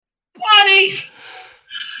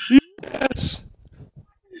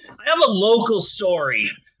local story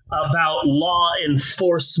about law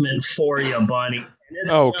enforcement for you, Bunny.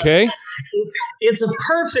 Okay. It's a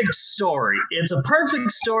perfect story. It's a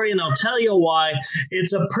perfect story, and I'll tell you why.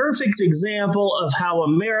 It's a perfect example of how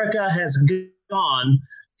America has gone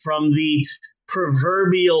from the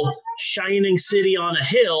proverbial shining city on a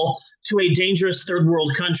hill to a dangerous third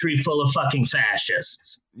world country full of fucking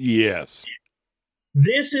fascists. Yes.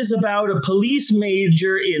 This is about a police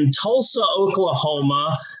major in Tulsa,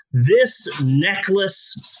 Oklahoma. This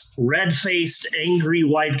necklace, red-faced, angry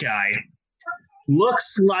white guy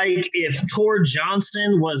looks like if Tor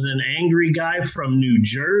Johnson was an angry guy from New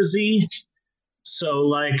Jersey. So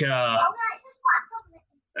like,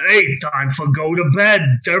 hey, time for go to bed.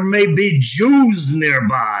 There may be Jews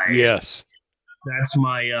nearby. Yes. That's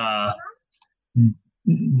my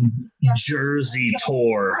Jersey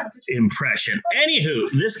Tor impression. Anywho,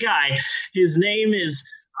 this guy, his name is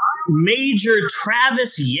Major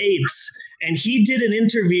Travis Yates, and he did an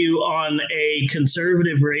interview on a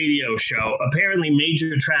conservative radio show. Apparently,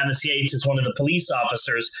 Major Travis Yates is one of the police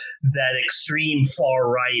officers that extreme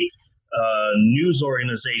far-right news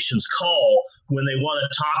organizations call when they want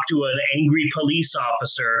to talk to an angry police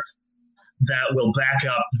officer that will back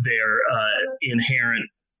up their inherent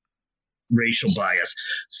racial bias.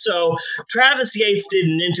 So Travis Yates did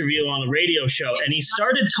an interview on a radio show, and he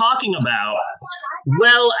started talking about,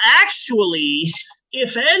 well, actually,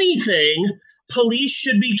 if anything, police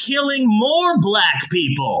should be killing more black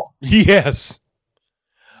people. Yes.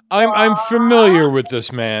 I'm familiar with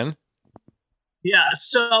this man. Yeah,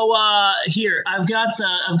 so here, I've got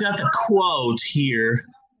the quote here.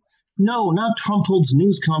 No, not Trump holds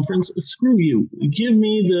news conference. Screw you. Give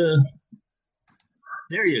me the...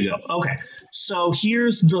 There you go. Okay. So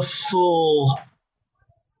here's the full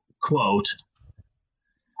quote.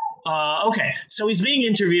 Okay. So he's being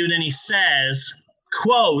interviewed and he says,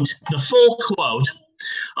 quote, the full quote.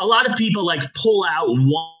 A lot of people like pull out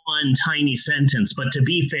one tiny sentence, but to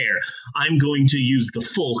be fair, I'm going to use the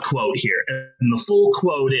full quote here. And the full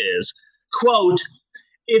quote is, quote,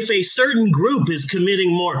 if a certain group is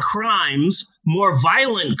committing more crimes, more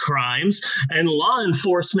violent crimes, and law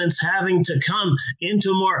enforcement's having to come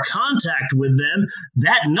into more contact with them,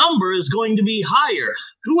 that number is going to be higher.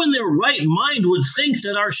 Who in their right mind would think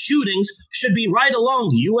that our shootings should be right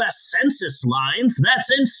along U.S. Census lines? That's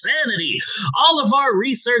insanity. All of our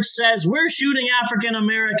research says we're shooting African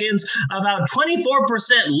Americans about 24%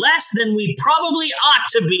 less than we probably ought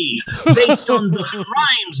to be based on the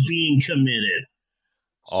crimes being committed.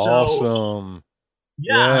 Awesome. So,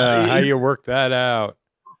 yeah. How you work that out?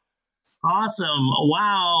 Awesome.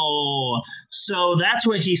 Wow. So that's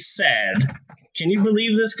what he said. Can you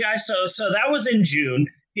believe this guy? So that was in June.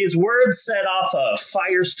 His words set off a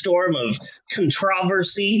firestorm of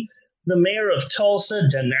controversy. The mayor of Tulsa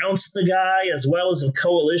denounced the guy, as well as a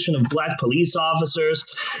coalition of black police officers.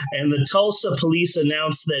 And the Tulsa police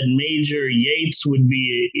announced that Major Yates would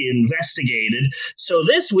be investigated. So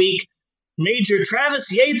this week, Major Travis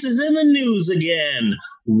Yates is in the news again.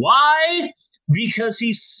 Why? Because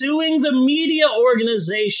he's suing the media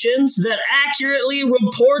organizations that accurately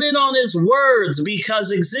reported on his words,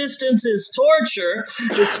 because existence is torture,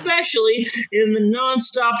 especially in the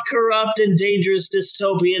nonstop, corrupt, and dangerous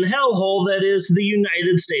dystopian hellhole that is the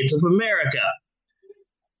United States of America.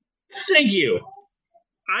 Thank you.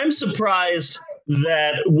 I'm surprised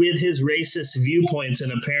that with his racist viewpoints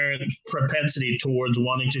and apparent propensity towards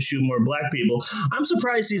wanting to shoot more black people, I'm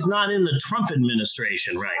surprised he's not in the Trump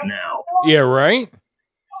administration right now. Yeah, right?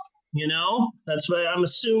 You know, that's what I'm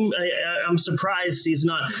surprised he's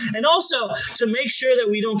not. And also to make sure that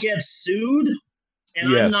we don't get sued,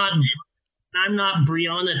 and yes. I'm not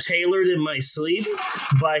Breonna Taylored in my sleep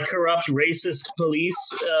by corrupt racist police.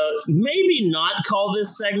 Maybe not call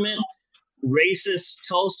this segment Racist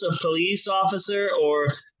Tulsa Police Officer or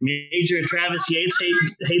Major Travis Yates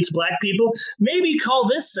hates black people. Maybe call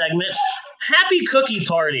this segment Happy Cookie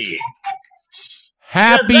Party.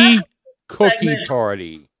 Happy Cookie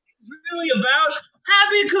Party. Really about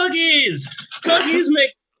happy cookies. Cookies make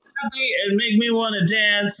me happy and make me want to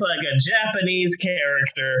dance like a Japanese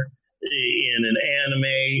character in an anime,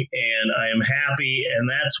 and I am happy, and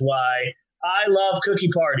that's why I love cookie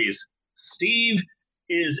parties. Steve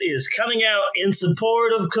is coming out in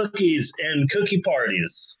support of cookies and cookie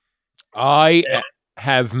parties. I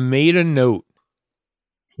have made a note.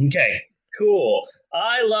 Okay, cool.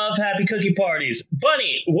 I love happy cookie parties.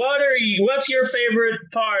 Bunny, what's your favorite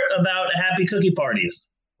part about happy cookie parties?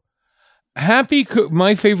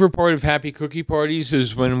 My favorite part of happy cookie parties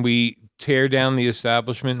is when we tear down the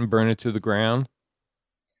establishment and burn it to the ground.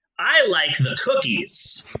 I like the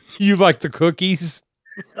cookies. You like the cookies?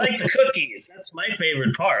 I like the cookies. That's my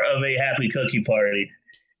favorite part of a happy cookie party.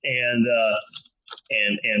 And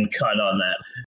cut on that.